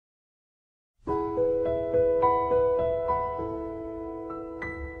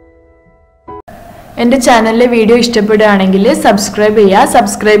എൻ്റെ ചാനലിലെ വീഡിയോ ഇഷ്ടപ്പെടുകയാണെങ്കിൽ സബ്സ്ക്രൈബ് ചെയ്യുക.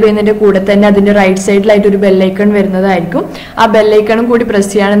 സബ്സ്ക്രൈബ് ചെയ്യുന്നതിൻ്റെ കൂടെ തന്നെ അതിൻ്റെ റൈറ്റ് സൈഡിലായിട്ട് ഒരു ബെല്ലൈക്കൺ വരുന്നതായിരിക്കും. ആ ബെല്ലൈക്കണും കൂടി പ്രസ്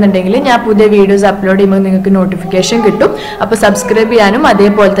ചെയ്യുകയാണെന്നുണ്ടെങ്കിൽ ഞാൻ പുതിയ വീഡിയോസ് അപ്ലോഡ് ചെയ്യുമ്പോൾ നിങ്ങൾക്ക് നോട്ടിഫിക്കേഷൻ കിട്ടും. അപ്പോൾ സബ്സ്ക്രൈബ് ചെയ്യാനും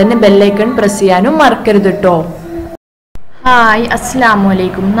അതേപോലെ തന്നെ ബെല്ലൈക്കൺ പ്രസ് ചെയ്യാനും മറക്കരുത് കേട്ടോ. ഹായ്, അസ്സലാമു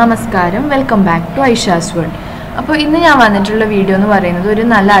അലൈക്കും, നമസ്കാരം, welcome back to Aisha's world. അപ്പോൾ ഇന്ന് ഞാൻ വന്നിട്ടുള്ള വീഡിയോ എന്ന് പറയുന്നത് ഒരു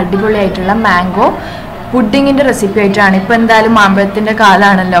നല്ല അടിപൊളിയായിട്ടുള്ള മാംഗോ പുഡിങ്ങിൻ്റെ റെസിപ്പി ആയിട്ടാണ്. ഇപ്പോൾ എന്തായാലും മാമ്പഴത്തിൻ്റെ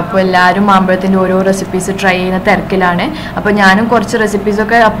കാലമാണല്ലോ, അപ്പോൾ എല്ലാവരും മാമ്പഴത്തിൻ്റെ ഓരോ റെസിപ്പീസ് ട്രൈ ചെയ്യുന്ന തിരക്കിലാണ്. അപ്പോൾ ഞാനും കുറച്ച്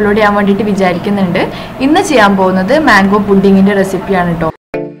റെസിപ്പീസൊക്കെ അപ്ലോഡ് ചെയ്യാൻ വേണ്ടിയിട്ട് വിചാരിക്കുന്നുണ്ട്. ഇന്ന് ചെയ്യാൻ പോകുന്നത് മാംഗോ പുഡിങ്ങിൻ്റെ റെസിപ്പിയാണ് കേട്ടോ.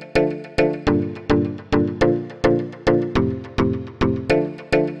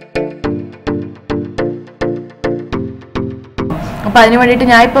 അപ്പോൾ അതിന് വേണ്ടിയിട്ട്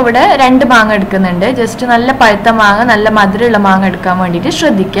ഞാൻ ഇപ്പോൾ ഇവിടെ 2 മാങ്ങ എടുക്കുന്നുണ്ട്. ജസ്റ്റ് നല്ല പഴുത്ത മാങ്ങ, നല്ല മധുരമുള്ള മാങ്ങ എടുക്കാൻ വേണ്ടിയിട്ട്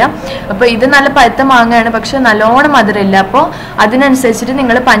ശ്രദ്ധിക്കുക. അപ്പോൾ ഇത് നല്ല പഴുത്ത മാങ്ങയാണ്, പക്ഷെ നല്ലോണം മധുരമില്ല. അപ്പോൾ അതിനനുസരിച്ചിട്ട്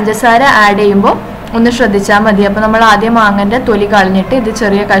നിങ്ങൾ പഞ്ചസാര ആഡ് ചെയ്യുമ്പോൾ ഒന്ന് ശ്രദ്ധിച്ചാൽ മതി. അപ്പോൾ നമ്മൾ ആദ്യം മാങ്ങൻ്റെ തൊലി കളഞ്ഞിട്ട് ഇത്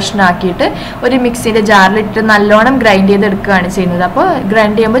ചെറിയ കഷ്ണമാക്കിയിട്ട് ഒരു മിക്സിൻ്റെ ജാറിലിട്ട് നല്ലോണം ഗ്രൈൻഡ് ചെയ്തെടുക്കുകയാണ് ചെയ്യുന്നത്. അപ്പോൾ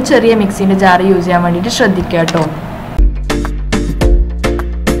ഗ്രൈൻഡ് ചെയ്യുമ്പോൾ ചെറിയ മിക്സിൻ്റെ ജാർ യൂസ് ചെയ്യാൻ വേണ്ടിയിട്ട് ശ്രദ്ധിക്കുക കേട്ടോ.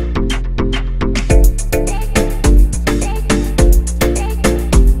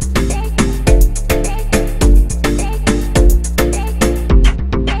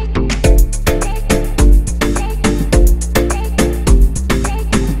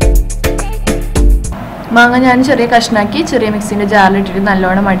 മാങ്ങ ഞാൻ ചെറിയ കഷ്ണാക്കി ചെറിയ മിക്സിൻ്റെ ജാറിലിട്ടിട്ട്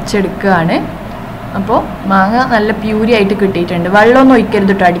നല്ലോണം അടിച്ചെടുക്കുകയാണ്. അപ്പോൾ മാങ്ങ നല്ല പ്യൂരി ആയിട്ട് കിട്ടിയിട്ടുണ്ട്. വെള്ളമൊന്നും ഒഴിക്കരുത്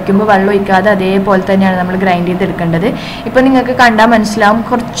കേട്ടോ. അടിക്കുമ്പോൾ വെള്ളം ഒഴിക്കാതെ അതേപോലെ തന്നെയാണ് നമ്മൾ ഗ്രൈൻഡ് ചെയ്തെടുക്കേണ്ടത്. ഇപ്പോൾ നിങ്ങൾക്ക് കണ്ടാൽ മനസ്സിലാവും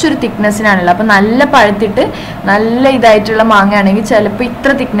കുറച്ചൊരു തിക്നെസ്സിനാണല്ലോ. അപ്പോൾ നല്ല പഴുത്തിട്ട് നല്ല ഇതായിട്ടുള്ള മാങ്ങയാണെങ്കിൽ ചിലപ്പോൾ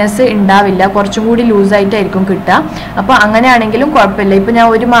ഇത്ര തിക്നെസ് ഉണ്ടാവില്ല, കുറച്ചും കൂടി ലൂസായിട്ടായിരിക്കും കിട്ടുക. അപ്പോൾ അങ്ങനെയാണെങ്കിലും കുഴപ്പമില്ല. ഇപ്പോൾ ഞാൻ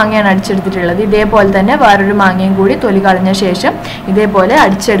ഒരു മാങ്ങയാണ് അടിച്ചെടുത്തിട്ടുള്ളത്. ഇതേപോലെ തന്നെ വേറൊരു മാങ്ങയും കൂടി തൊലി കളഞ്ഞ ശേഷം ഇതേപോലെ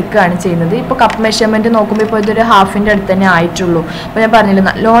അടിച്ചെടുക്കുകയാണ് ചെയ്യുന്നത്. ഇപ്പോൾ കപ്പ് മെഷർമെൻറ്റ് നോക്കുമ്പോൾ ഇപ്പോൾ ഇതൊരു ഹാഫിൻ്റെ അടുത്ത് തന്നെ ആയിട്ടുള്ളൂ. അപ്പോൾ ഞാൻ പറഞ്ഞില്ല,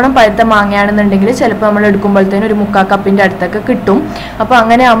 നല്ലോണം പഴുത്ത മാങ്ങയാണെന്നുണ്ടെങ്കിൽ ചിലപ്പോൾ നമ്മൾ എടുക്കുമ്പോഴത്തേനും ഒരു 3/4 കപ്പിൻ്റെ അടുത്തൊക്കെ കിട്ടും. അപ്പോൾ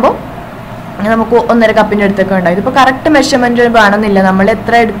അങ്ങനെ ആകുമ്പോൾ നമുക്ക് 1.5 കപ്പിൻ്റെ അടുത്തൊക്കെ ഉണ്ടാവും. ഇതിപ്പോൾ കറക്റ്റ് മെഷർമെൻറ്റ് വേണമെന്നില്ല, നമ്മൾ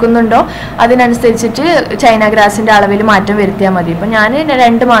എത്ര എടുക്കുന്നുണ്ടോ അതിനനുസരിച്ചിട്ട് ചൈന ഗ്രാസിൻ്റെ അളവിൽ മാറ്റം വരുത്തിയാൽ മതി. ഇപ്പോൾ ഞാൻ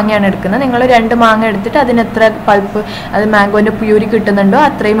 2 മാങ്ങയാണ് എടുക്കുന്നത്. നിങ്ങൾ 2 മാങ്ങ എടുത്തിട്ട് അതിന് എത്ര പൾപ്പ് അത് മാംഗോൻ്റെ പ്യൂരി കിട്ടുന്നുണ്ടോ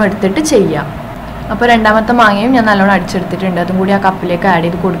അത്രയും എടുത്തിട്ട് ചെയ്യാം. അപ്പോൾ രണ്ടാമത്തെ മാങ്ങയും ഞാൻ നല്ലോണം അടിച്ചെടുത്തിട്ടുണ്ട്. അതും കൂടി ആ കപ്പിലേക്ക് ആഡ്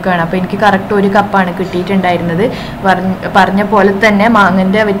ചെയ്ത് കൊടുക്കുകയാണ്. അപ്പോൾ എനിക്ക് കറക്റ്റ് 1 കപ്പാണ് കിട്ടിയിട്ടുണ്ടായിരുന്നത്. പറഞ്ഞ പോലെ തന്നെ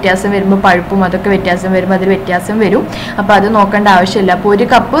മാങ്ങൻ്റെ വ്യത്യാസം വരുമ്പോൾ പഴുപ്പും അതൊക്കെ വ്യത്യാസം വരുമ്പോൾ അതിൽ വ്യത്യാസം വരും. അപ്പോൾ അത് നോക്കേണ്ട ആവശ്യമില്ല. അപ്പോൾ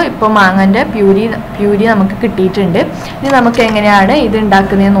 1 കപ്പ് ഇപ്പോൾ മാങ്ങൻ്റെ പ്യൂരി നമുക്ക് കിട്ടിയിട്ടുണ്ട്. ഇനി നമുക്ക് എങ്ങനെയാണ് ഇത്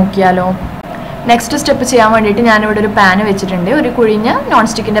ഉണ്ടാക്കുന്നതെന്ന് നോക്കിയാലോ. നെക്സ്റ്റ് സ്റ്റെപ്പ് ചെയ്യാൻ വേണ്ടിയിട്ട് ഞാനിവിടെ ഒരു പാന് വെച്ചിട്ടുണ്ട്. ഒരു കുഴിഞ്ഞ നോൺ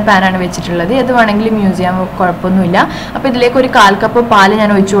സ്റ്റിക്കിൻ്റെ പാനാണ് വെച്ചിട്ടുള്ളത്. ഇത് വേണമെങ്കിലും യൂസ് ചെയ്യാൻ കുഴപ്പമൊന്നുമില്ല. അപ്പോൾ ഇതിലേക്ക് ഒരു 1/4 കപ്പ് പാല്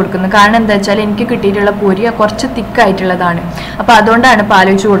ഞാൻ ഒഴിച്ചു കൊടുക്കുന്നത്. കാരണം എന്താ വെച്ചാൽ എനിക്ക് കിട്ടിയിട്ടുള്ള പൂരി കുറച്ച് തിക്കായിട്ടുള്ളതാണ്. അപ്പോൾ അതുകൊണ്ടാണ് പാൽ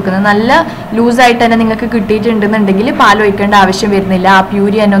ഒഴിച്ച് കൊടുക്കുന്നത്. നല്ല ലൂസായിട്ട് തന്നെ നിങ്ങൾക്ക് കിട്ടിയിട്ടുണ്ടെന്നുണ്ടെങ്കിൽ പാൽ ഒഴിക്കേണ്ട ആവശ്യം വരുന്നില്ല. ആ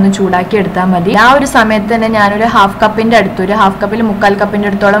പ്യൂരി തന്നെ ഒന്ന് ചൂടാക്കി എടുത്താൽ മതി. ആ ഒരു സമയത്ത് തന്നെ ഞാനൊരു 1/2 കപ്പിൻ്റെ അടുത്ത്, ഒരു 1/2 കപ്പിൽ 3/4 കപ്പിൻ്റെ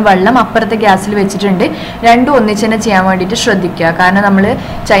അടുത്തോളം വെള്ളം അപ്പുറത്തെ ഗ്യാസിൽ വെച്ചിട്ടുണ്ട്. രണ്ടും ഒന്നിച്ച് തന്നെ ചെയ്യാൻ വേണ്ടിയിട്ട് ശ്രദ്ധിക്കുക. കാരണം നമ്മൾ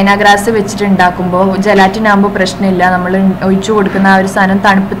ചൈന ഗ്രാസ് വെച്ചിട്ടുണ്ടാകുമ്പോൾ ജലാറ്റിൻ ആകുമ്പോൾ പ്രശ്നമില്ല. നമ്മൾ ഒഴിച്ചു കൊടുക്കുന്ന ആ ഒരു സാധനം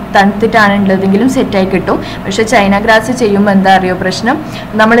തണുത്തിട്ടാണ് ഉള്ളതെങ്കിലും സെറ്റായി കിട്ടും. പക്ഷേ ചൈന ഗ്രാസ് ചെയ്യുമ്പോൾ എന്താ അറിയോ പ്രശ്നം,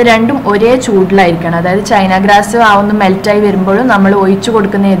 നമ്മൾ രണ്ടും ഒരേ ചൂടിലായിരിക്കണം. അതായത് ചൈന ഗ്രാസ് ഒന്ന് മെൽറ്റായി വരുമ്പോഴും നമ്മൾ ഒഴിച്ചു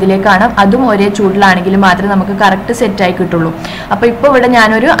കൊടുക്കുന്ന ഇതിലേക്കാണ് അതും ഒരേ ചൂടിലാണെങ്കിൽ മാത്രമേ നമുക്ക് കറക്റ്റ് സെറ്റായി കിട്ടുള്ളൂ. അപ്പോൾ ഇപ്പോൾ ഇവിടെ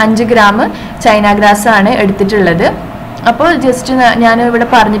ഞാനൊരു 5 ഗ്രാം ചൈന ഗ്രാസ് ആണ് എടുത്തിട്ടുള്ളത്. അപ്പോൾ ജസ്റ്റ് ഞാൻ ഇവിടെ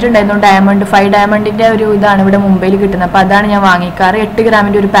പറഞ്ഞിട്ടുണ്ടായിരുന്നു 5 ഡയമണ്ടിൻ്റെ ഒരു ഇതാണ് ഇവിടെ മുംബൈയിൽ കിട്ടുന്നത്. അപ്പോൾ അതാണ് ഞാൻ വാങ്ങിക്കാറ്. 8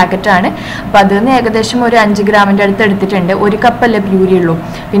 ഗ്രാമിൻ്റെ ഒരു പാക്കറ്റാണ്. അപ്പോൾ അതിൽ നിന്ന് ഏകദേശം ഒരു 5 ഗ്രാമിൻ്റെ അടുത്ത് എടുത്തിട്ടുണ്ട്. 1 കപ്പല്ലേ പ്യൂരി ഉള്ളൂ.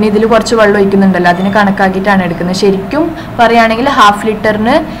 പിന്നെ ഇതിൽ കുറച്ച് വെള്ളം ഒഴിക്കുന്നുണ്ടല്ലോ, അതിന് കണക്കാക്കിയിട്ടാണ് എടുക്കുന്നത്. ശരിക്കും പറയുകയാണെങ്കിൽ 1/2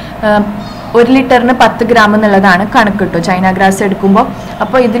 ലിറ്ററിന് 1 ലിറ്ററിന് 10 ഗ്രാം എന്നുള്ളതാണ് കണക്ക് കിട്ടും ചൈന ഗ്രാസ് എടുക്കുമ്പോൾ.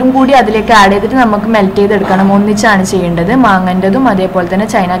 അപ്പോൾ ഇതിലും കൂടി അതിലേക്ക് ആഡ് ചെയ്തിട്ട് നമുക്ക് മെൽറ്റ് ചെയ്തെടുക്കണം. ഒന്നിച്ചാണ് ചെയ്യേണ്ടത്. മാങ്ങൻ്റെതും അതേപോലെ തന്നെ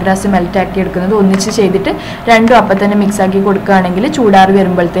ചൈന ഗ്രാസ് മെൽറ്റാക്കി എടുക്കുന്നത് ഒന്നിച്ച് ചെയ്തിട്ട് രണ്ടും അപ്പം തന്നെ മിക്സാക്കി കൊടുക്കുകയാണെങ്കിൽ ചൂടാറി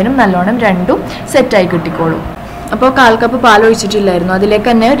വരുമ്പോഴത്തേനും നല്ലോണം രണ്ടും സെറ്റായി കിട്ടിക്കോളും. അപ്പോൾ 1/4 കപ്പ് പാൽ ഒഴിച്ചിട്ടില്ലായിരുന്നു. അതിലേക്ക്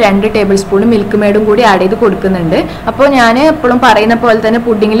തന്നെ 2 ടേബിൾ സ്പൂൺ മിൽക്ക് മെയ്ഡും കൂടി ആഡ് ചെയ്ത് കൊടുക്കുന്നുണ്ട്. അപ്പോൾ ഞാൻ എപ്പോഴും പറയുന്ന പോലെ തന്നെ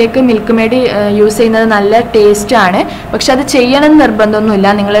പുഡിങ്ങിലേക്ക് മിൽക്ക് മെയ്ഡ് യൂസ് ചെയ്യുന്നത് നല്ല ടേസ്റ്റാണ്. പക്ഷെ അത് ചെയ്യണമെന്ന് നിർബന്ധമൊന്നുമില്ല.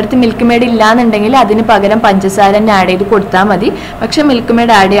 നിങ്ങളുടെ അടുത്ത് മിൽക്ക് മെയ്ഡ് ഇല്ലാന്നുണ്ടെങ്കിൽ അതിന് പകരം പഞ്ചസാര തന്നെ ആഡ് ചെയ്ത് കൊടുത്താൽ മതി. പക്ഷേ മിൽക്ക്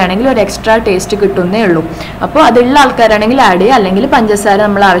മെയ്ഡ് ആഡ് ചെയ്യുകയാണെങ്കിൽ ഒരു എക്സ്ട്രാ ടേസ്റ്റ് കിട്ടുന്നേ ഉള്ളൂ. അപ്പോൾ അതുള്ള ആൾക്കാരാണെങ്കിൽ ആഡ് ചെയ്യുക, അല്ലെങ്കിൽ പഞ്ചസാര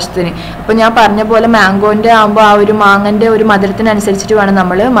നമ്മൾ ആവശ്യത്തിന്. അപ്പോൾ ഞാൻ പറഞ്ഞ പോലെ മാംഗോൻ്റെ ആകുമ്പോൾ ആ ഒരു മാങ്ങൻ്റെ ഒരു മധുരത്തിനനുസരിച്ചിട്ട് വേണം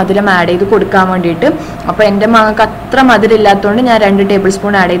നമ്മൾ മധുരം ആഡ് ചെയ്ത് കൊടുക്കാൻ വേണ്ടിയിട്ട്. അപ്പോൾ എൻ്റെ മാങ്ങ അത്ര മധുരം ഇല്ലാത്തതുകൊണ്ട് ഞാൻ 2 ടേബിൾ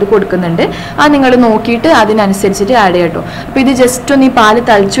സ്പൂൺ ആഡ് ചെയ്ത് കൊടുക്കുന്നുണ്ട്. അത് നിങ്ങൾ നോക്കിയിട്ട് അതിനനുസരിച്ചിട്ട് ആഡ് ചെയ്യട്ടോ. അപ്പോൾ ഇത് ജസ്റ്റ് ഒന്ന് ഈ പാല്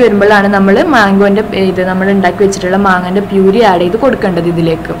തളിച്ച് വരുമ്പോഴാണ് നമ്മൾ മാംഗോൻ്റെ നമ്മൾ ഉണ്ടാക്കി വെച്ചിട്ടുള്ള മാങ്ങൻ്റെ പ്യൂരി ആഡ് ചെയ്ത് കൊടുക്കേണ്ടത്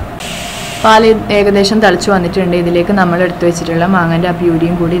ഇതിലേക്ക്. പാൽ ഏകദേശം തിളച്ച് വന്നിട്ടുണ്ട്. ഇതിലേക്ക് നമ്മൾ എടുത്ത് വെച്ചിട്ടുള്ള മാങ്ങൻ്റെ ആ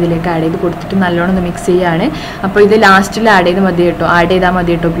പ്യൂരിയും കൂടി ഇതിലേക്ക് ആഡ് ചെയ്ത് കൊടുത്തിട്ട് നല്ലോണം ഒന്ന് മിക്സ് ചെയ്യാണ്. അപ്പോൾ ഇത് ലാസ്റ്റിൽ ആഡ് ചെയ്താൽ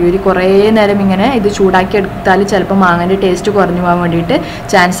മതി കേട്ടോ. പ്യൂരി കുറേ നേരം ഇങ്ങനെ ഇത് ചൂടാക്കി എടുത്താൽ ചിലപ്പോൾ മാങ്ങൻ്റെ ടേസ്റ്റ് കുറഞ്ഞു പോകാൻ വേണ്ടിയിട്ട്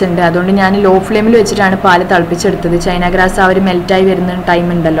ചാൻസ് ഉണ്ട്. അതുകൊണ്ട് ഞാൻ ലോ ഫ്ലെയിമിൽ വെച്ചിട്ടാണ് പാൽ തിളപ്പിച്ചെടുത്തത്. ചൈന ഗ്രാസ് ആ ഒരു മെൽറ്റായി വരുന്ന ടൈം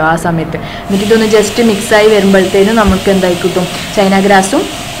ഉണ്ടല്ലോ ആ സമയത്ത്. എന്നിട്ട് ഇതൊന്ന് ജസ്റ്റ് മിക്സായി വരുമ്പോഴത്തേനും നമുക്ക് എന്തായി കിട്ടും, ചൈന ഗ്രാസും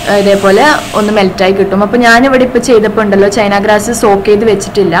ഇതേപോലെ ഒന്ന് മെൽറ്റായി കിട്ടും. അപ്പോൾ ഞാനിവിടെ ഇപ്പോൾ ചെയ്തപ്പോൾ ഉണ്ടല്ലോ ചൈന ഗ്രാസ് സോക്ക് ചെയ്ത്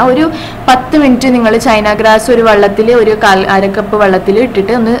വെച്ചിട്ടില്ല. ഒരു 10 മിനിറ്റ് നിങ്ങൾ ചൈന ഗ്രാസ് ഒരു വെള്ളത്തിൽ ഒരു അര കപ്പ് വെള്ളത്തിൽ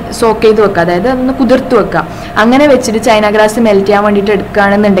ഇട്ടിട്ട് ഒന്ന് സോക്ക് ചെയ്ത് വെക്കുക, അതായത് ഒന്ന് കുതിർത്ത് വെക്കുക. അങ്ങനെ വെച്ചിട്ട് ചൈന ഗ്രാസ് മെൽറ്റ് ചെയ്യാൻ വേണ്ടിയിട്ട്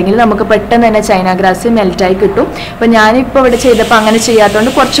എടുക്കുകയാണെന്നുണ്ടെങ്കിൽ നമുക്ക് പെട്ടെന്ന് തന്നെ ചൈന ഗ്രാസ് മെൽറ്റായി കിട്ടും. അപ്പോൾ ഞാനിപ്പോൾ ഇവിടെ ചെയ്തപ്പോൾ അങ്ങനെ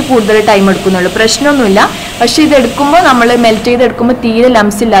ചെയ്യാത്തതുകൊണ്ട് കുറച്ച് കൂടുതൽ ടൈം എടുക്കുന്നുള്ളൂ, പ്രശ്നമൊന്നുമില്ല. പക്ഷേ ഇത് എടുക്കുമ്പോൾ നമ്മൾ മെൽറ്റ് ചെയ്തെടുക്കുമ്പോൾ തീരെ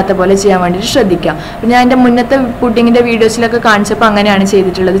ലംസ് ഇല്ലാത്ത പോലെ ചെയ്യാൻ വേണ്ടിയിട്ട് ശ്രദ്ധിക്കാം. അപ്പോൾ ഞാൻ എൻ്റെ മുന്നത്തെ പുഡിങ്ങിൻ്റെ വീഡിയോസിലൊക്കെ കാണിച്ചപ്പോൾ അങ്ങനെയാണ്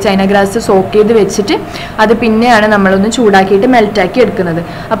ചെയ്തിട്ടുള്ളത്. ചൈന ഗ്രാസ് സോക്ക് ചെയ്ത് വെച്ചിട്ട് അത് പിന്നെയാണ് നമ്മളൊന്ന് ചൂടാക്കിയിട്ട് മെൽറ്റാക്കി എടുക്കുന്നത്.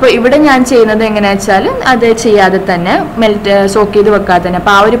 അപ്പോൾ ഇവിടെ ഞാൻ ചെയ്യുന്നത് എങ്ങനെയാണെന്ന് വെച്ചാൽ അത് ചെയ്യാതെ തന്നെ സോക്ക് ചെയ്ത് വെക്കാതെ തന്നെ,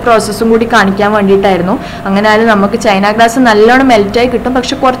 അപ്പോൾ ആ ഒരു പ്രോസസ്സും കൂടി കാണിക്കാൻ വേണ്ടിയിട്ടായിരുന്നു. അങ്ങനെ ആയാലും നമുക്ക് ചൈന ഗ്രാസ് നല്ലോണം മെൽറ്റായി കിട്ടും,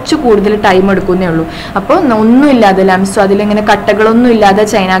 പക്ഷെ കുറച്ച് കൂടുതൽ ടൈം എടുക്കുന്നേ ഉള്ളൂ. അപ്പോൾ ഒന്നുമില്ലാതെ ലംസോ അതിലിങ്ങനെ കട്ടകളൊന്നും ഇല്ലാതെ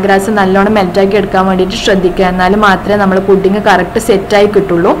ചൈന ഗ്രാസ് നല്ലോണം മെൽറ്റാക്കി എടുക്കാൻ വേണ്ടിയിട്ട് ശ്രദ്ധിക്കുക. എന്നാലും മാത്രമേ നമ്മൾ പുഡിങ് കറക്റ്റ് സെറ്റായി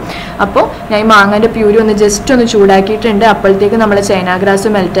കിട്ടുള്ളൂ. അപ്പോൾ ഞാൻ ഈ മാങ്ങൻ്റെ പ്യൂരി ഒന്ന് ജസ്റ്റ് ഒന്ന് ചൂടാക്കിയിട്ടുണ്ട്. അപ്പോഴത്തേക്ക് നമ്മൾ ചൈന ഗ്രാസ്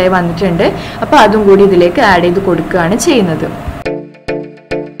മെൽറ്റായി വന്നിട്ടുണ്ട്. അപ്പോൾ അതും കൂടി ഇതിലേക്ക് ആഡ് ചെയ്ത് കൊടുക്കുകയാണ് ചെയ്യുന്നത്.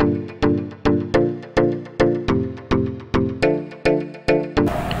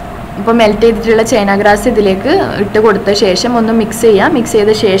 അപ്പോൾ മെൽറ്റ് ചെയ്തിട്ടുള്ള ചൈന ഗ്രാസ് ഇതിലേക്ക് ഇട്ട് കൊടുത്ത ശേഷം ഒന്ന് മിക്സ് ചെയ്യാം. മിക്സ്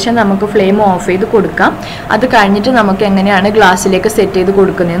ചെയ്ത ശേഷം നമുക്ക് ഫ്ലെയിം ഓഫ് ചെയ്ത് കൊടുക്കാം. അത് കഴിഞ്ഞിട്ട് നമുക്ക് എങ്ങനെയാണ് ഗ്ലാസ്സിലേക്ക് സെറ്റ് ചെയ്ത്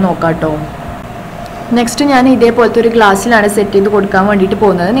കൊടുക്കുന്നതെന്ന് നോക്കാം കേട്ടോ. നെക്സ്റ്റ് ഞാൻ ഇതേപോലത്തെ ഒരു ഗ്ലാസ്സിലാണ് സെറ്റ് ചെയ്ത് കൊടുക്കാൻ വേണ്ടിയിട്ട്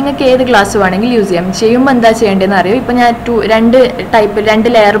പോകുന്നത്. നിങ്ങൾക്ക് ഏത് ഗ്ലാസ് വേണമെങ്കിൽ യൂസ് ചെയ്യാം. ചെയ്യുമ്പോൾ എന്താ ചെയ്യേണ്ടതെന്ന് അറിയോ, ഇപ്പോൾ ഞാൻ രണ്ട്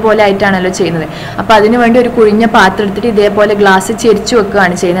ലെയർ പോലെ ആയിട്ടാണല്ലോ ചെയ്യുന്നത്. അപ്പോൾ അതിന് വേണ്ടി ഒരു കുഴിഞ്ഞ പാത്രം എടുത്തിട്ട് ഇതേപോലെ ഗ്ലാസ് ചെരിച്ച്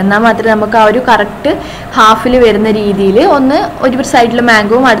വെക്കുകയാണ് ചെയ്യുന്നത്. എന്നാൽ മാത്രമേ നമുക്ക് ആ ഒരു കറക്റ്റ് ഹാഫിൽ വരുന്ന രീതിയിൽ ഒന്ന് ഒരു സൈഡിൽ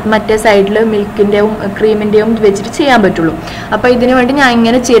മാംഗോവും മറ്റേ സൈഡിൽ മിൽക്കിൻ്റെയും ക്രീമിൻ്റെയും വെച്ചിട്ട് ചെയ്യാൻ പറ്റുള്ളൂ. അപ്പോൾ ഇതിന് വേണ്ടി ഞാൻ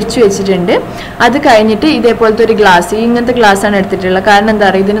ഇങ്ങനെ ചെരിച്ച് വെച്ചിട്ടുണ്ട്. അത് കഴിഞ്ഞിട്ട് ഇതേപോലത്തെ ഒരു ഗ്ലാസ്, ഇങ്ങനത്തെ ഗ്ലാസ്സാണ് എടുത്തിട്ടുള്ളത്. കാരണം എന്താ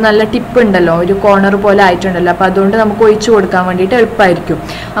പറയുക, ഇതിന് നല്ല ടിപ്പ് ഉണ്ടല്ലോ, ഒരു കോർണർ പോലെ ആയിട്ടുണ്ടല്ലോ. അപ്പോൾ അതുകൊണ്ട് നമുക്ക് ഒഴിച്ചു കൊടുക്കാൻ വേണ്ടിയിട്ട് എളുപ്പമായിരിക്കും.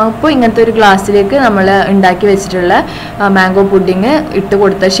 അപ്പോൾ ഇങ്ങനത്തെ ഒരു ഗ്ലാസ്സിലേക്ക് നമ്മൾ ഉണ്ടാക്കി വെച്ചിട്ടുള്ള മാംഗോ പുഡിങ് ഇട്ട്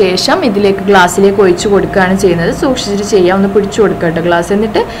കൊടുത്ത ശേഷം ഇതിലേക്ക് ഗ്ലാസ്സിലേക്ക് ഒഴിച്ചു കൊടുക്കുകയാണ് ചെയ്യുന്നത്. സൂക്ഷിച്ചിട്ട് ചെയ്യാം, ഒന്ന് പിടിച്ചു കൊടുക്കുക കേട്ടോ ഗ്ലാസ്.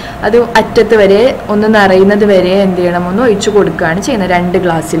 എന്നിട്ട് അത് അറ്റത്ത് വരെ ഒന്ന് നിറയുന്നത് വരെ എന്ത് ചെയ്യണം, ഒന്ന് ഒഴിച്ചു കൊടുക്കുകയാണ് ചെയ്യുന്നത് 2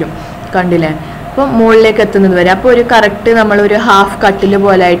 ഗ്ലാസ്സിലും. കണ്ടില്ലേ, അപ്പോൾ മുകളിലേക്ക് എത്തുന്നത് വരെ. അപ്പോൾ ഒരു കറക്റ്റ് നമ്മളൊരു ഹാഫ് കട്ടിൽ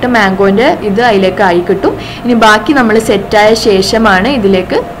പോലെ ആയിട്ട് മാംഗോൻ്റെ ഇത് അതിലേക്ക് ആയി കിട്ടും. ഇനി ബാക്കി നമ്മൾ സെറ്റായ ശേഷമാണ്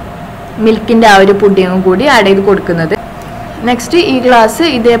ഇതിലേക്ക് മിൽക്കിൻ്റെ ആ ഒരു പുഡിങ്ങും കൂടി ആഡ് ചെയ്ത് കൊടുക്കുന്നത്. നെക്സ്റ്റ് ഈ ഗ്ലാസ്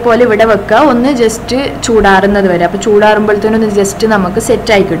ഇതേപോലെ ഇവിടെ വെക്കുക, ഒന്ന് ജസ്റ്റ് ചൂടാറുന്നത് വരെ. അപ്പോൾ ചൂടാറുമ്പോഴത്തേനും ഒന്ന് ജസ്റ്റ് നമുക്ക്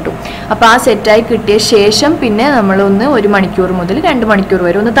സെറ്റായി കിട്ടും. അപ്പോൾ ആ സെറ്റായി കിട്ടിയ ശേഷം പിന്നെ നമ്മളൊന്ന് 1 മണിക്കൂർ മുതൽ 2 മണിക്കൂർ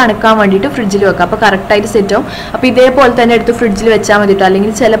വരെ ഒന്ന് തണുക്കാൻ വേണ്ടിയിട്ട് ഫ്രിഡ്ജിൽ വെക്കുക. അപ്പോൾ കറക്റ്റായിട്ട് സെറ്റാവും. അപ്പോൾ ഇതേപോലെ തന്നെ എടുത്ത് ഫ്രിഡ്ജിൽ വെച്ചാൽ മതിട്ടോ,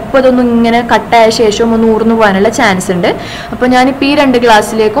 അല്ലെങ്കിൽ ചിലപ്പോൾ അതൊന്നും ഇങ്ങനെ കട്ടായ ശേഷം ഒന്ന് ഊർന്നു പോകാനുള്ള ചാൻസ് ഉണ്ട്. അപ്പോൾ ഞാനിപ്പോൾ ഈ 2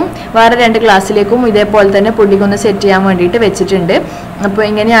 ഗ്ലാസ്സിലേക്കും വേറെ 2 ഗ്ലാസ്സിലേക്കും ഇതേപോലെ തന്നെ പുഡിംഗ് ഒന്ന് സെറ്റ് ചെയ്യാൻ വേണ്ടിയിട്ട് വെച്ചിട്ടുണ്ട്. അപ്പോൾ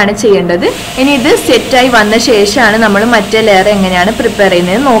ഇങ്ങനെയാണ് ചെയ്യേണ്ടത്. ഇനി ഇത് സെറ്റായി വന്ന ശേഷമാണ് നമ്മൾ മറ്റേ ലെയർ എങ്ങനെയാണ് പ്രിപ്പയർ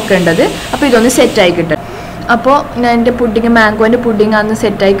ചെയ്യുന്നത് നോക്കേണ്ടത്. അപ്പോൾ ഇതൊന്ന് സെറ്റായി കിട്ടും. അപ്പോൾ ഞാൻ എൻ്റെ പുഡിങ് മാംഗോൻ്റെ പുഡിങ് അന്ന്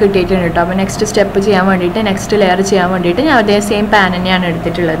സെറ്റായി കിട്ടിയിട്ടുണ്ട് കേട്ടോ. അപ്പോൾ നെക്സ്റ്റ് സ്റ്റെപ്പ് ചെയ്യാൻ വേണ്ടിയിട്ട്, നെക്സ്റ്റ് ലെയർ ചെയ്യാൻ വേണ്ടിയിട്ട് ഞാൻ അതേ സെയിം പാൻ തന്നെയാണ്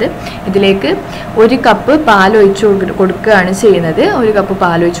എടുത്തിട്ടുള്ളത്. ഇതിലേക്ക് 1 കപ്പ് പാൽ ഒഴിച്ച് കൊടുക്കുകയാണ് ചെയ്യുന്നത്. 1 കപ്പ്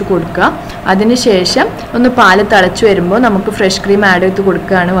പാൽ ഒഴിച്ച് കൊടുക്കുക. അതിന് ശേഷം ഒന്ന് പാൽ തിളച്ച് വരുമ്പോൾ നമുക്ക് ഫ്രഷ് ക്രീം ആഡ് ചെയ്ത്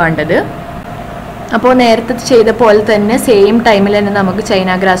കൊടുക്കുകയാണ് വേണ്ടത്. അപ്പോൾ നേരത്തെ ചെയ്ത പോലെ തന്നെ സെയിം ടൈമിൽ തന്നെ നമുക്ക്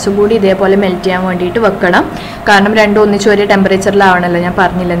ചൈന ഗ്രാസും കൂടി ഇതേപോലെ മെൽറ്റ് ചെയ്യാൻ വേണ്ടിയിട്ട് വെക്കണം. കാരണം രണ്ടും ഒന്നിച്ച് ഒരേ ടെമ്പറേച്ചറിലാവണമല്ലോ, ഞാൻ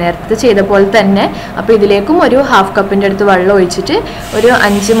പറഞ്ഞില്ല നേരത്തെ ചെയ്ത പോലെ തന്നെ. അപ്പോൾ ഇതിലേക്കും ഒരു ഹാഫ് കപ്പിൻ്റെ അടുത്ത് വെള്ളം ഒഴിച്ചിട്ട് ഒരു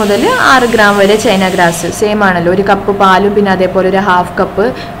 5 മുതൽ 6 ഗ്രാം വരെ ചൈന ഗ്രാസ് സെയിം ആണല്ലോ, 1 കപ്പ് പാലും പിന്നെ അതേപോലെ ഒരു ഹാഫ് കപ്പ്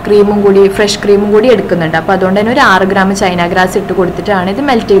ക്രീമും കൂടി ഫ്രഷ് ക്രീമും കൂടി എടുക്കുന്നുണ്ട്. അപ്പോൾ അതുകൊണ്ട് തന്നെ ഒരു 6 ഗ്രാം ചൈന ഗ്രാസ് ഇട്ട് കൊടുത്തിട്ടാണ് ഇത്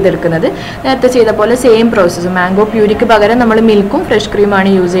മെൽറ്റ് ചെയ്തെടുക്കുന്നത്. നേരത്തെ ചെയ്ത പോലെ സെയിം പ്രോസസ്സ്. മാംഗോ പ്യൂരിക്ക് പകരം നമ്മൾ മിൽക്കും ഫ്രഷ്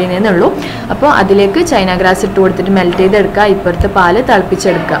ക്രീമാണ് യൂസ് ചെയ്യുന്നതെന്നുള്ളൂ. അപ്പോൾ അതിലേക്ക് ചൈന ഗ്രാസ് ഇട്ട് കൊടുത്തിട്ട് മെൽറ്റ് ചെയ്തെടുക്കുക, ഇപ്പുറത്ത് പാല്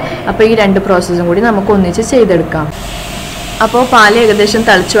തിളപ്പിച്ചെടുക്കുക. അപ്പോൾ ഈ 2 പ്രോസസ്സും കൂടി നമുക്ക് ഒന്നിച്ച് ചെയ്തെടുക്കാം. അപ്പോൾ പാൽ ഏകദേശം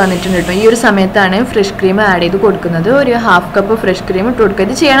തിളച്ച് വന്നിട്ടുണ്ട് കേട്ടോ. ഈ ഒരു സമയത്താണ് ഫ്രഷ് ക്രീം ആഡ് ചെയ്ത് കൊടുക്കുന്നത്. ഒരു ഹാഫ് കപ്പ് ഫ്രഷ് ക്രീം ഇട്ട് കൊടുക്കുക.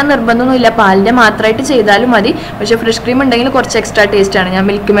 ഇത് ചെയ്യണം നിർബന്ധമൊന്നുമില്ല, പാലിൻ്റെ മാത്രമായിട്ട് ചെയ്താലും മതി. പക്ഷേ ഫ്രഷ് ക്രീം ഉണ്ടെങ്കിൽ കുറച്ച് എക്സ്ട്രാ ടേസ്റ്റാണ്. ഞാൻ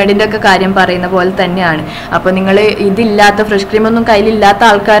മിൽക്ക് മെയ്ഡിൻ്റെ ഒക്കെ കാര്യം പറയുന്ന പോലെ തന്നെയാണ്. അപ്പോൾ നിങ്ങൾ ഇതില്ലാത്ത ഫ്രഷ് ക്രീമൊന്നും കയ്യിലില്ലാത്ത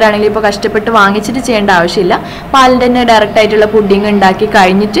ആൾക്കാരാണെങ്കിൽ ഇപ്പോൾ കഷ്ടപ്പെട്ട് വാങ്ങിച്ചിട്ട് ചെയ്യേണ്ട ആവശ്യമില്ല. പാലിൻ്റെ തന്നെ ഡയറക്റ്റ് ആയിട്ടുള്ള പുഡിങ് ഉണ്ടാക്കി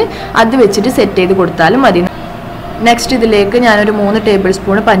കഴിഞ്ഞിട്ട് അത് വെച്ചിട്ട് സെറ്റ് ചെയ്ത് കൊടുത്താലും മതി. നെക്സ്റ്റ് ഇതിലേക്ക് ഞാനൊരു 3 ടേബിൾ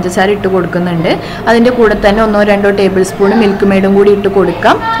സ്പൂൺ പഞ്ചസാര ഇട്ട് കൊടുക്കുന്നുണ്ട്. അതിൻ്റെ കൂടെ തന്നെ 1-2 ടേബിൾ സ്പൂൺ മിൽക്ക് മെയ്ഡും കൂടി ഇട്ട്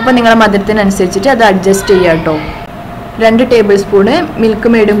കൊടുക്കാം. അപ്പോൾ നിങ്ങളുടെ മധുരത്തിനനുസരിച്ചിട്ട് അത് അഡ്ജസ്റ്റ് ചെയ്യാം കേട്ടോ. 2 ടേബിൾ സ്പൂണ് മിൽക്ക്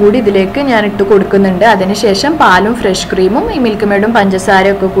മെയ്ഡും കൂടി ഇതിലേക്ക് ഞാൻ ഇട്ട് കൊടുക്കുന്നുണ്ട്. അതിനുശേഷം പാലും ഫ്രഷ് ക്രീമും ഈ മിൽക്ക് മെയ്ഡും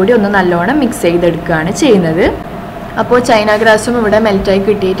പഞ്ചസാരയും ഒക്കെ കൂടി ഒന്ന് നല്ലോണം മിക്സ് ചെയ്തെടുക്കുകയാണ് ചെയ്യുന്നത്. അപ്പോൾ ചൈന ഗ്രാസും ഇവിടെ മെൽറ്റായി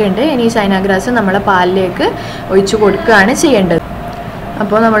കിട്ടിയിട്ടുണ്ട്. ഇനി ഈ ചൈന ഗ്രാസ് നമ്മളെ പാലിലേക്ക് ഒഴിച്ച് കൊടുക്കുകയാണ് ചെയ്യേണ്ടത്.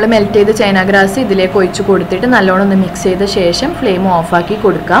 അപ്പോൾ നമ്മൾ മെൽറ്റ് ചെയ്ത് ചൈന ഗ്രാസ് ഇതിലേക്ക് ഒഴിച്ച് കൊടുത്തിട്ട് നല്ലോണം ഒന്ന് മിക്സ് ചെയ്ത ശേഷം ഫ്ലെയിം ഓഫാക്കി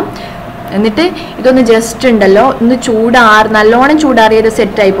കൊടുക്കാം. എന്നിട്ട് ഇതൊന്ന് ജസ്റ്റ് ഉണ്ടല്ലോ ഒന്ന് നല്ലോണം ചൂടാറിയത്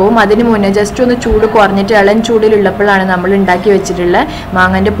സെറ്റായി പോകും. അതിന് മുന്നേ ജസ്റ്റ് ഒന്ന് ചൂട് കുറഞ്ഞിട്ട് ഇളം ചൂടിലുള്ളപ്പോഴാണ് നമ്മൾ ഉണ്ടാക്കി വെച്ചിട്ടുള്ള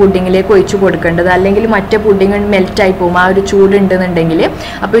മാങ്ങൻ്റെ പുഡിങ്ങിലേക്ക് ഒഴിച്ച് കൊടുക്കേണ്ടത്. അല്ലെങ്കിൽ മറ്റേ പുഡിങ് മെൽറ്റായി പോകും ആ ഒരു ചൂടുണ്ടെന്നുണ്ടെങ്കിൽ.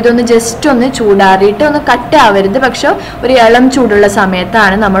 അപ്പോൾ ഇതൊന്ന് ജസ്റ്റ് ഒന്ന് ചൂടാറിയിട്ട് ഒന്ന് കട്ടാവരുത്. പക്ഷെ ഒരു ഇളം ചൂടുള്ള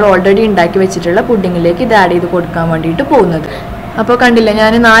സമയത്താണ് നമ്മൾ ഓൾറെഡി ഉണ്ടാക്കി വെച്ചിട്ടുള്ള പുഡിങ്ങിലേക്ക് ഇത് ആഡ് ചെയ്ത് കൊടുക്കാൻ വേണ്ടിയിട്ട് പോകുന്നത്. അപ്പോൾ കണ്ടില്ല,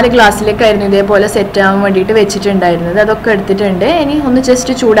 ഞാൻ 4 ഗ്ലാസ്സിലേക്കായിരുന്നു ഇതേപോലെ സെറ്റ് ആവാൻ വേണ്ടിയിട്ട് വെച്ചിട്ടുണ്ടായിരുന്നത്. അതൊക്കെ എടുത്തിട്ടുണ്ട്. ഇനി ഒന്ന്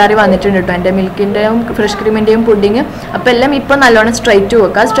ജസ്റ്റ് ചൂടാറി വന്നിട്ടുണ്ട് കേട്ടോ എൻ്റെ മിൽക്കിൻ്റെയും ഫ്രഷ് ക്രീമിൻ്റെയും പുഡിങ്. അപ്പോൾ എല്ലാം ഇപ്പോൾ നല്ലോണം സ്ട്രൈറ്റ്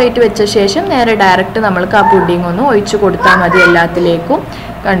വെക്കുക. സ്ട്രൈറ്റ് വെച്ച ശേഷം നേരെ ഡയറക്റ്റ് നമ്മൾക്ക് ആ പുഡിങ് ഒന്ന് ഒഴിച്ച് കൊടുത്താൽ മതി എല്ലാത്തിലേക്കും.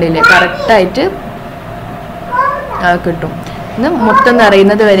 കണ്ടില്ലേ, കറക്റ്റായിട്ട് കിട്ടും. ഒന്ന് മൊത്തം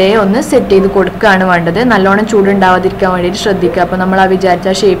നിറയുന്നത് വരെ ഒന്ന് സെറ്റ് ചെയ്ത് കൊടുക്കുകയാണ് വേണ്ടത്. നല്ലോണം ചൂടുണ്ടാവാതിരിക്കാൻ വേണ്ടിയിട്ട് ശ്രദ്ധിക്കുക. അപ്പോൾ നമ്മൾ ആ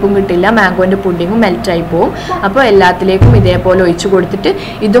വിചാരിച്ച ഷേപ്പും കിട്ടില്ല, മാംഗോൻ്റെ പുഡിങ്ങും മെൽറ്റായി പോവും. അപ്പോൾ എല്ലാത്തിലേക്കും ഇതേപോലെ ഒഴിച്ച് കൊടുത്തിട്ട്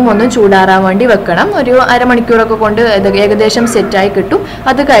ഇതും ഒന്ന് ചൂടാറാൻ വേണ്ടി വെക്കണം. ഒരു അരമണിക്കൂറൊക്കെ കൊണ്ട് ഏകദേശം സെറ്റായി കിട്ടും.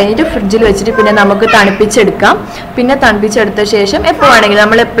 അത് കഴിഞ്ഞിട്ട് ഫ്രിഡ്ജിൽ വെച്ചിട്ട് പിന്നെ നമുക്ക് തണുപ്പിച്ചെടുക്കാം. പിന്നെ തണുപ്പിച്ചെടുത്ത ശേഷം എപ്പോൾ വേണമെങ്കിലും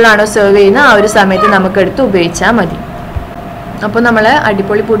നമ്മൾ എപ്പോഴാണോ സെർവ് ചെയ്യുന്നത് ആ ഒരു സമയത്ത് നമുക്കെടുത്ത് ഉപയോഗിച്ചാൽ മതി. അപ്പോൾ നമ്മൾ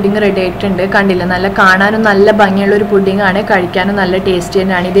അടിപൊളി പുഡിങ് റെഡി ആയിട്ടുണ്ട്. കണ്ടില്ല, നല്ല കാണാനും നല്ല ഭംഗിയുള്ളൊരു പുഡിങ്ങാണ്, കഴിക്കാനും നല്ല ടേസ്റ്റി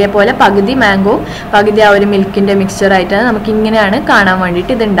തന്നെയാണ്. ഇതേപോലെ പകുതി മാംഗോ പകുതി ആ ഒരു മിൽക്കിൻ്റെ മിക്സ്ചറായിട്ടാണ് നമുക്ക് ഇങ്ങനെയാണ് കാണാൻ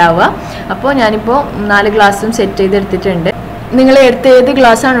വേണ്ടിയിട്ട് ഇതുണ്ടാവുക. അപ്പോൾ ഞാനിപ്പോൾ 4 ഗ്ലാസ്സും സെറ്റ് ചെയ്തെടുത്തിട്ടുണ്ട്. നിങ്ങൾ എടുത്ത് ഏത്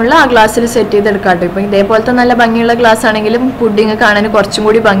ഗ്ലാസ് ആണുള്ള ആ ഗ്ലാസ്സിൽ സെറ്റ് ചെയ്തെടുക്കാം കേട്ടോ. ഇപ്പം ഇതേപോലത്തെ നല്ല ഭംഗിയുള്ള ഗ്ലാസ് ആണെങ്കിലും പുഡിങ് കാണാൻ കുറച്ചും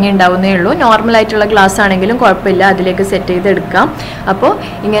കൂടി ഭംഗി ഉണ്ടാവുന്നേ ഉള്ളൂ. നോർമലായിട്ടുള്ള ഗ്ലാസ് ആണെങ്കിലും കുഴപ്പമില്ല, അതിലേക്ക് സെറ്റ് ചെയ്തെടുക്കാം. അപ്പോൾ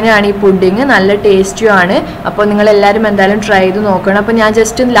ഇങ്ങനെയാണ് ഈ പുഡിങ്, നല്ല ടേസ്റ്റിയും ആണ്. അപ്പോൾ നിങ്ങളെല്ലാവരും എന്തായാലും ട്രൈ ചെയ്ത് നോക്കണം. അപ്പോൾ ഞാൻ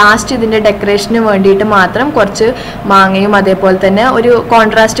ജസ്റ്റ് ലാസ്റ്റ് ഇതിൻ്റെ ഡെക്കറേഷന് വേണ്ടിയിട്ട് മാത്രം കുറച്ച് മാങ്ങയും അതേപോലെ തന്നെ ഒരു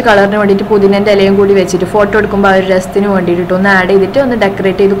കോൺട്രാസ്റ്റ് കളറിന് വേണ്ടിയിട്ട് പുതിനേൻ്റെ ഇലയും കൂടി വെച്ചിട്ട് ഫോട്ടോ എടുക്കുമ്പോൾ ആ ഒരു രസത്തിന് വേണ്ടിയിട്ട് ഒന്ന് ആഡ് ചെയ്തിട്ട് ഒന്ന്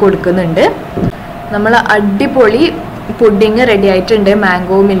ഡെക്കറേറ്റ് ചെയ്ത് കൊടുക്കുന്നുണ്ട്. നമ്മൾ അടിപൊളി പുഡിങ് റെഡി ആയിട്ടുണ്ട്,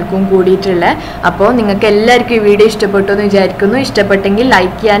 മാംഗോവും മിൽക്കും കൂടിയിട്ടുള്ള. അപ്പോൾ നിങ്ങൾക്ക് എല്ലാവർക്കും ഈ വീഡിയോ ഇഷ്ടപ്പെട്ടു എന്ന് വിചാരിക്കുന്നു. ഇഷ്ടപ്പെട്ടെങ്കിൽ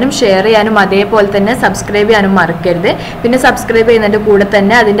ലൈക്ക് ചെയ്യാനും ഷെയർ ചെയ്യാനും അതേപോലെ തന്നെ സബ്സ്ക്രൈബ് ചെയ്യാനും മറക്കരുത്. പിന്നെ സബ്സ്ക്രൈബ് ചെയ്യുന്നതിൻ്റെ കൂടെ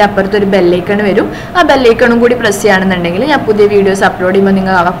തന്നെ അതിൻ്റെ അപ്പുറത്തൊരു ബെല്ലൈക്കൺ വരും. ആ ബെല്ലൈക്കണും കൂടി പ്രസ് ചെയ്യുകയാണെന്നുണ്ടെങ്കിൽ ഞാൻ പുതിയ വീഡിയോസ് അപ്ലോഡ് ചെയ്യുമ്പോൾ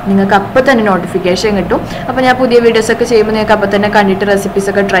നിങ്ങൾക്ക് അപ്പോൾ തന്നെ നോട്ടിഫിക്കേഷൻ കിട്ടും. അപ്പോൾ ഞാൻ പുതിയ വീഡിയോസൊക്കെ ചെയ്യുമ്പോൾ നിങ്ങൾക്ക് അപ്പോൾ തന്നെ കണ്ടിട്ട്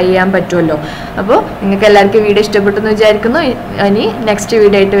റെസിപ്പീസൊക്കെ ട്രൈ ചെയ്യാൻ പറ്റുമല്ലോ. അപ്പോൾ നിങ്ങൾക്ക് എല്ലാവർക്കും വീഡിയോ ഇഷ്ടപ്പെട്ടു എന്ന് വിചാരിക്കുന്നു. ഇനി നെക്സ്റ്റ്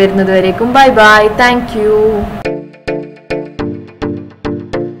വീഡിയോ ആയിട്ട് വരുന്നത് വരേക്കും ബൈ ബൈ, താങ്ക് യു.